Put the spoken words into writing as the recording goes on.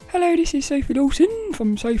Hello, this is Sophie Lawson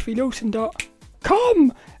from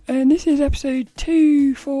sophielawson.com, and this is episode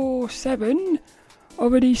 247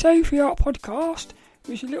 of the Sophie Art Podcast,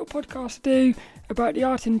 which is a little podcast to do about the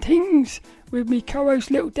art and tings with me co-host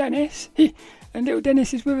lilDENNiS, and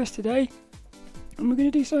lilDENNiS is with us today, and we're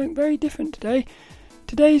going to do something very different today.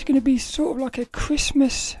 Today is going to be sort of like a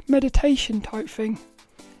Christmas meditation type thing,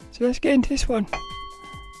 so let's get into this one.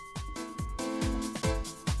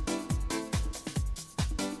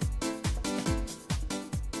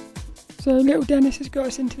 So lilDENNiS has got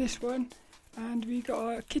us into this one, and we got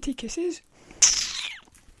our kitty kisses.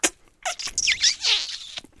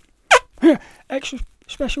 Extra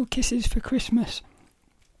special kisses for Christmas.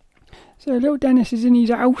 So lilDENNiS is in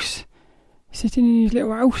his house, sitting in his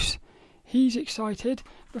little house. He's excited.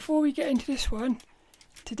 Before we get into this one,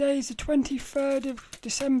 today is the 23rd of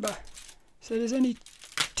December, so there's only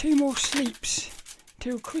 2 more sleeps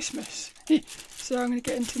till Christmas. So I'm going to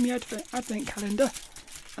get into my advent calendar.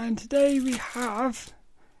 And today we have,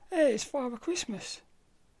 it's Father Christmas,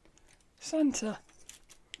 Santa.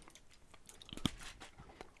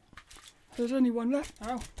 There's only one left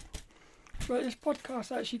now, but this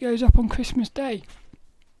podcast actually goes up on Christmas Day.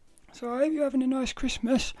 So I hope you're having a nice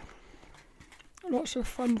Christmas, lots of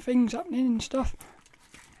fun things happening and stuff.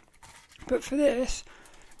 But for this,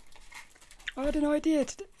 I had an idea,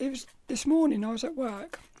 it was this morning I was at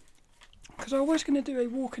work, because I was going to do a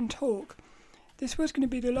walk and talk. This was going to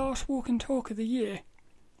be the last walk and talk of the year.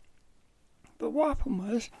 But what happened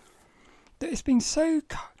was that it's been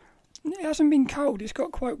it hasn't been cold, it's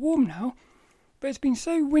got quite warm now, but it's been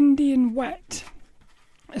so windy and wet,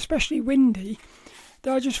 especially windy,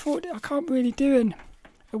 that I just thought I can't really do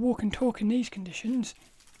a walk and talk in these conditions.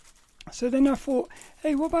 So then I thought,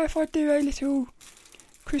 hey, what about if I do a little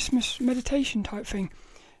Christmas meditation type thing?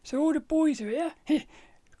 So all the boys are here,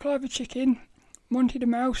 Clive the chicken, Monty the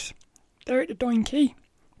mouse, Derek the donkey,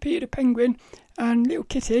 Peter the penguin, and little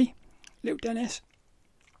kitty, lilDENNiS.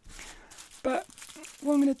 But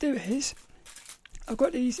what I'm going to do is, I've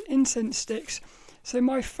got these incense sticks. So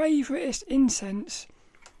my favouriteest incense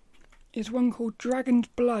is one called Dragon's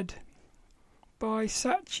Blood by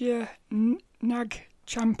Satya Nag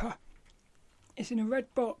Champa. It's in a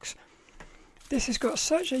red box. This has got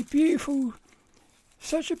such a beautiful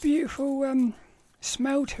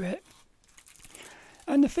smell to it.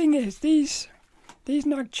 And the thing is, these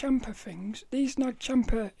Nag Champa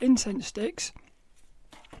incense sticks,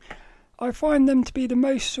 I find them to be the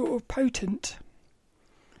most sort of potent.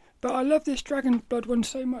 But I love this Dragon's Blood one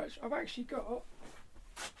so much. I've actually got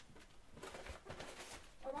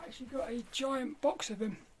a giant box of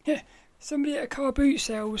them. Yeah, somebody at a car boot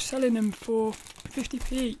sale was selling them for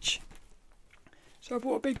 50p each. So I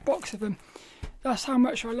bought a big box of them. That's how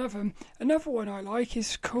much I love them. Another one I like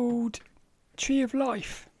is called Tree of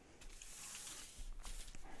Life.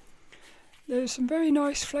 There's some very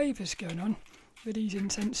nice flavours going on with these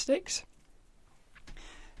incense sticks.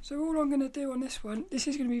 So all I'm going to do on this one, this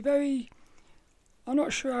is going to be I'm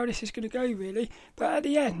not sure how this is going to go really, but at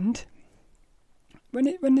the end,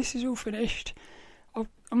 when this is all finished, I'm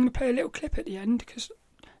going to play a little clip at the end, because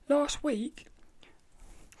last week,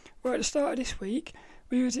 at the start of this week,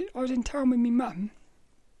 I was in town with my mum,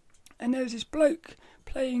 and there was this bloke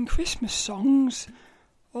playing Christmas songs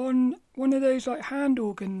on one of those like hand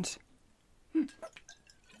organs.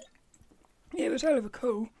 It was hell of a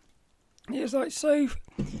cool. It was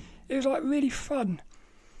like really fun.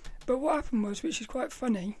 But what happened was, which is quite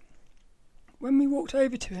funny, when we walked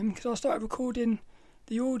over to him, because I started recording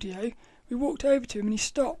the audio, we walked over to him and he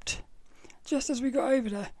stopped just as we got over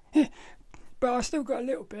there. But I still got a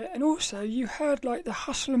little bit, and also you heard like the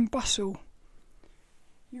hustle and bustle.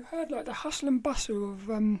 You heard like the hustle and bustle of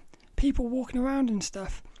people walking around and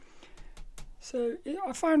stuff. So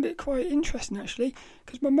I found it quite interesting actually,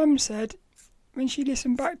 because my mum said, when she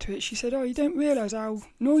listened back to it, she said, oh, you don't realise how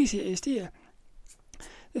noisy it is, do you?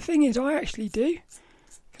 The thing is, I actually do,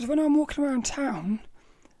 because when I'm walking around town,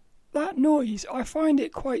 that noise, I find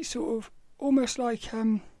it quite sort of almost like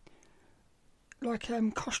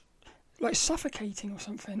suffocating or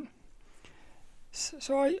something.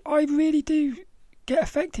 So I really do get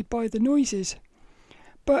affected by the noises,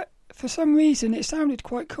 but for some reason it sounded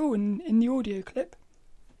quite cool in the audio clip.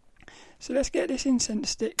 So let's get this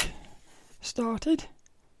incense stick started.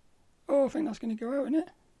 Oh, I think that's going to go out, isn't it?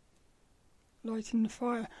 Lighting the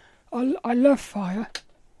fire. I love fire.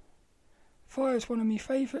 Fire is one of my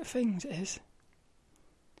favourite things, it is.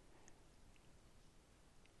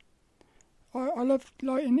 I love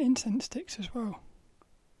lighting incense sticks as well.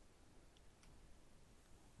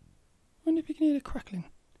 I wonder if you can hear the crackling.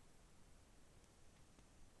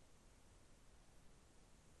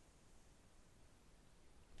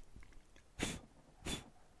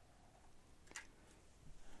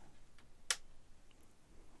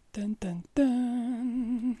 dun dun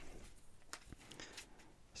dun.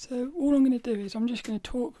 So all I'm going to do is I'm just going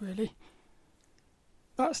to talk really.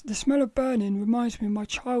 The smell of burning reminds me of my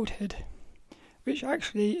childhood, which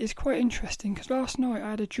actually is quite interesting because last night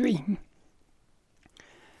I had a dream,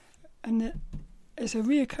 and it's a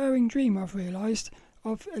reoccurring dream I've realised,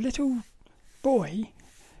 of a little boy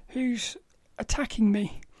who's attacking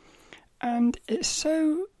me, and he's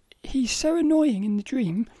so annoying in the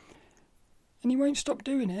dream, and he won't stop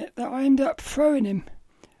doing it, that I end up throwing him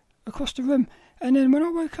across the room. And then when I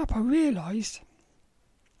woke up, I realised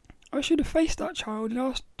I should have faced that child and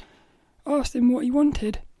asked him what he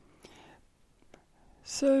wanted.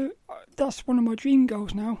 So that's one of my dream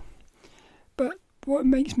goals now. But what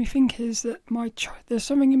makes me think is that there's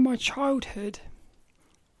something in my childhood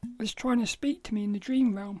that's trying to speak to me in the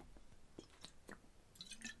dream realm.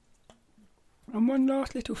 And one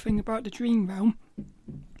last little thing about the dream realm,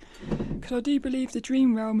 because I do believe the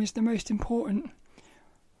dream realm is the most important.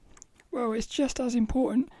 Well, it's just as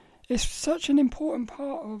important. It's such an important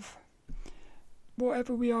part of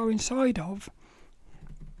whatever we are inside of.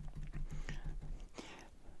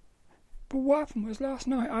 But what happened was last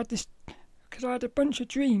night because I had a bunch of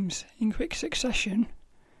dreams in quick succession.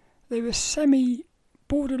 They were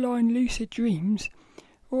borderline lucid dreams.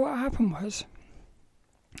 Well, what happened was,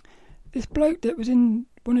 this bloke that was in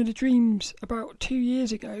one of the dreams about 2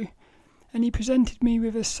 years ago, and he presented me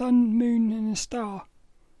with a sun, moon and a star.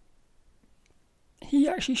 He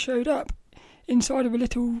actually showed up inside of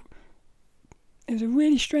it was a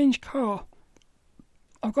really strange car.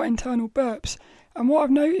 I've got internal burps, and what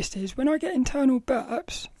I've noticed is when I get internal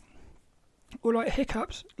burps, or like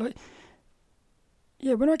hiccups, when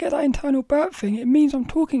I get that internal burp thing, it means I'm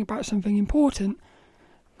talking about something important.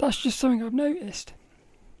 That's just something I've noticed.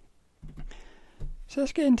 So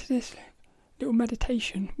let's get into this little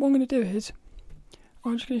meditation. What I'm going to do is,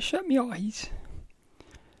 I'm just going to shut my eyes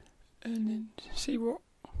and then see what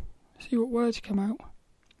words come out.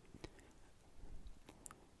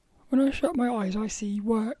 When I shut my eyes, I see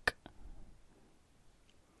work.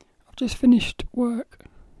 I've just finished work.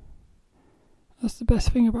 That's the best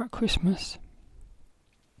thing about Christmas.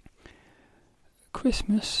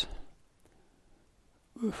 Christmas,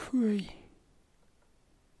 we're free.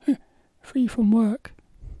 Free from work.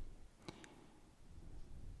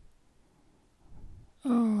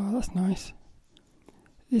 Oh, that's nice.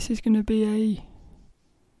 This is going to be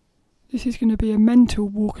a mental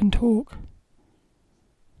walk and talk.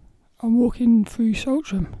 I'm walking through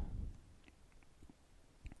Saltram,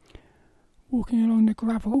 walking along the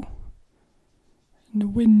gravel, and the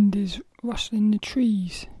wind is rustling the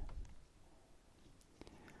trees.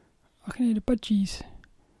 I can hear the budgies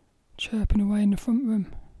chirping away in the front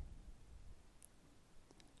room.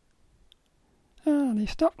 Ah, they've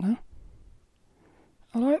stopped now.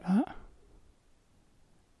 I like that.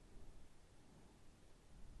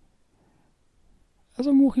 As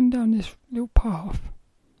I'm walking down this little path,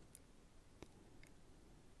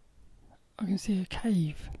 I can see a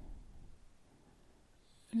cave,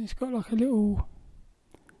 and it's got like a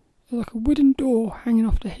wooden door hanging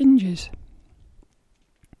off the hinges.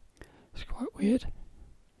 It's quite weird.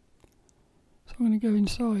 So I'm going to go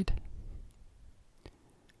inside.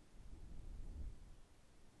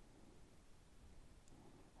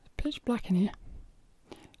 It's pitch black in here.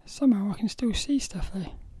 Somehow I can still see stuff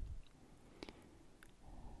though.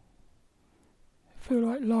 I feel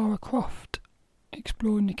like Lara Croft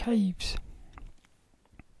exploring the caves.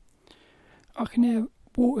 I can hear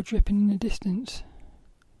water dripping in the distance.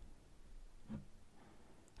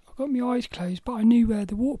 I've got my eyes closed, but I knew where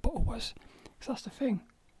the water bottle was, because that's the thing.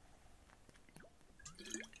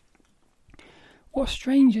 What's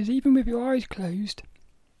strange is, even with your eyes closed,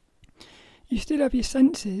 you still have your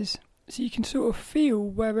senses, so you can sort of feel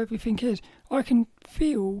where everything is. I can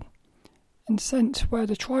feel and sense where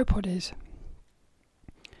the tripod is.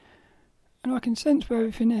 And I can sense where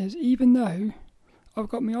everything is, even though I've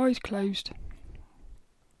got my eyes closed.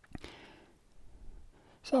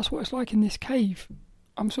 So that's what it's like in this cave.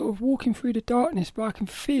 I'm sort of walking through the darkness, but I can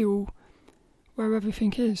feel where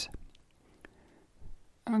everything is.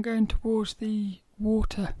 I'm going towards the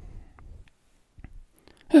water.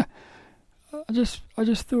 I just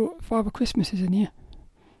thought Father Christmas is in here.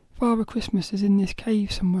 Father Christmas is in this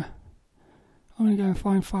cave somewhere. I'm going to go and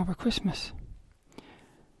find Father Christmas.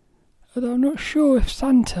 Although I'm not sure if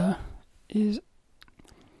Santa is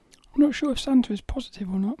positive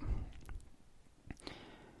or not.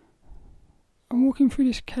 I'm walking through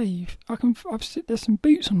this cave. There's some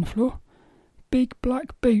boots on the floor, big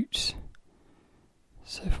black boots.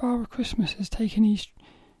 So Father Christmas has taken his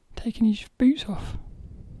boots off,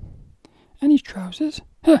 and his trousers.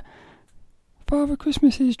 Father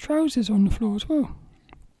Christmas's trousers on the floor as well.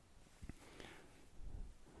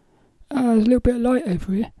 There's a little bit of light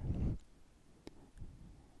over here.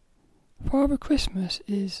 Father Christmas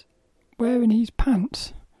is wearing his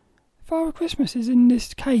pants. Father Christmas is in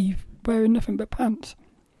this cave wearing nothing but pants.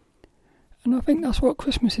 And I think that's what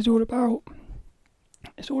Christmas is all about.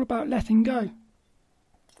 It's all about letting go.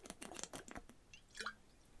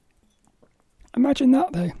 Imagine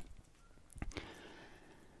that though.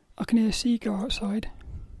 I can hear a seagull outside.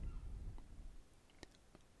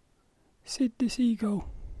 Sid the seagull.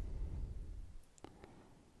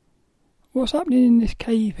 What's happening in this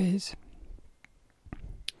cave is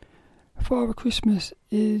Father Christmas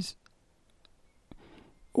is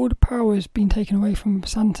all the power has been taken away from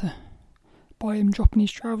Santa by him dropping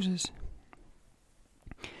his trousers.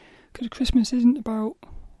 Because Christmas isn't about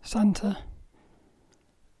Santa.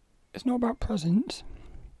 It's not about presents.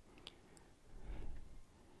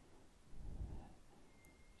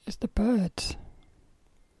 It's the birds.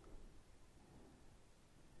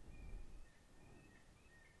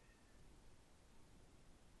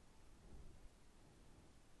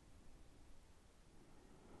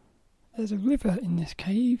 There's a river in this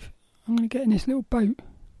cave. I'm going to get in this little boat.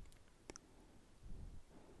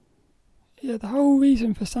 Yeah, the whole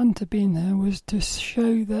reason for Santa being there was to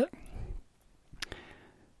show that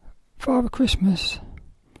Father Christmas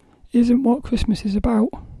isn't what Christmas is about.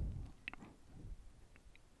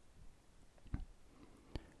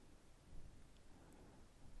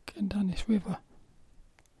 Getting down this river.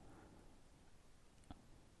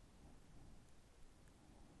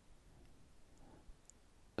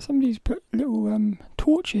 Somebody's put little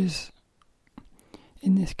torches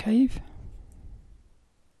in this cave.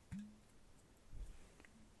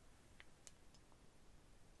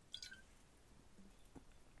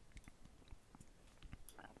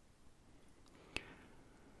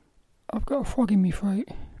 I've got a frog in my throat.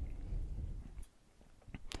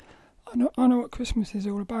 I know what Christmas is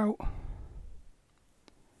all about.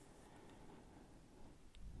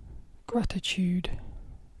 Gratitude.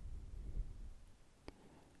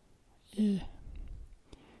 Yeah.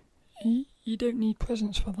 You don't need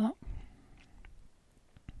presents for that.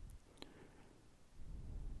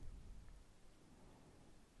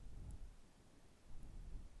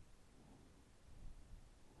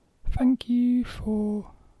 Thank you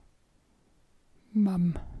for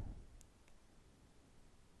Mum.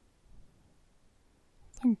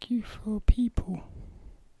 Thank you for people.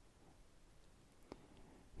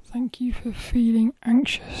 Thank you for feeling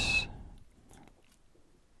anxious.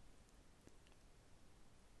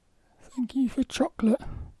 Thank you for chocolate.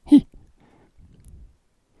 Thank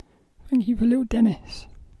you for lilDENNiS.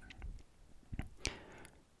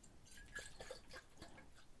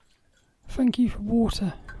 Thank you for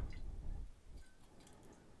water.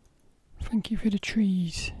 Thank you for the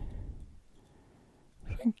trees.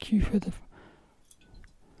 Thank you for the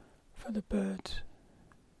birds.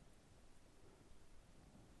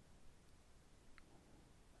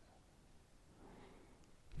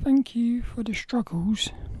 Thank you for the struggles,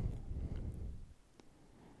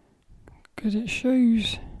 because it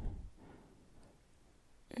shows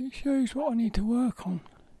what I need to work on.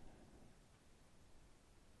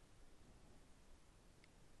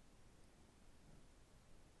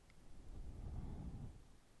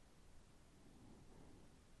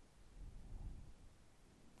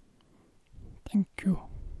 Thank you.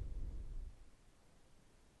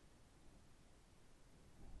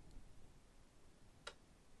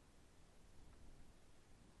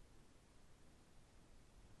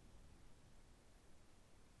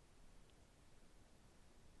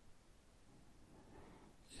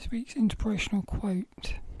 This week's inspirational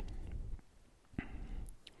quote.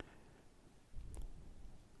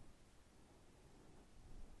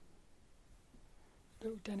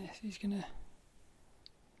 lilDENNiS, he's going to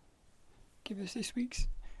give us this week's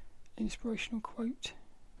inspirational quote.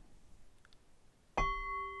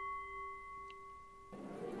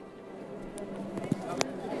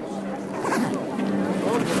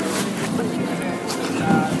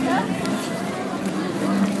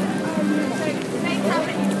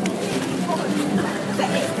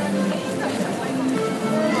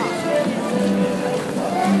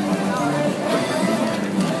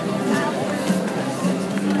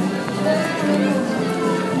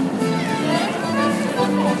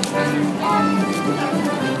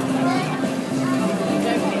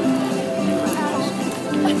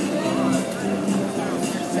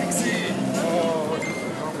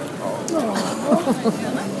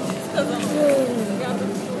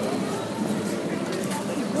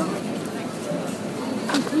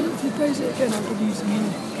 If he plays it again, I could use him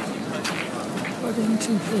here. I've got in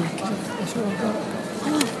 2p, because that's all I've got.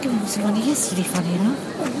 Oh, I've given some money yesterday, funny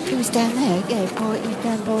enough. He was down there, yeah, he was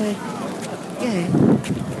down by, yeah.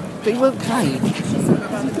 But he won't play.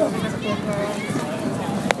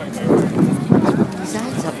 His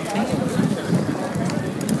hands up with me.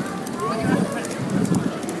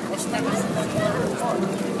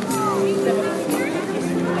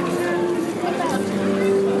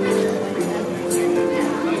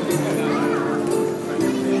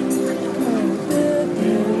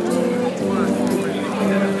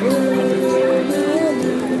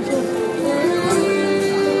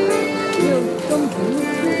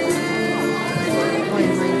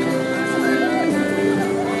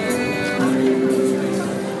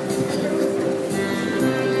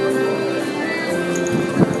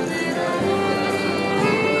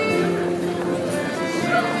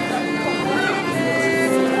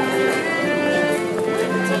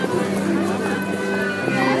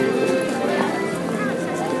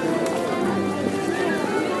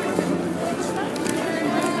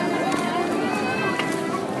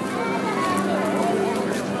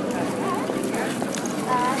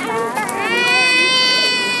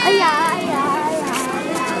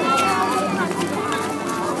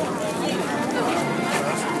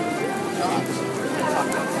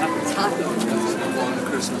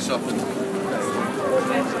 Christmas shopping.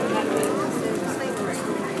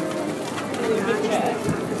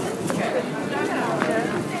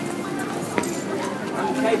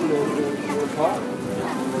 Cable or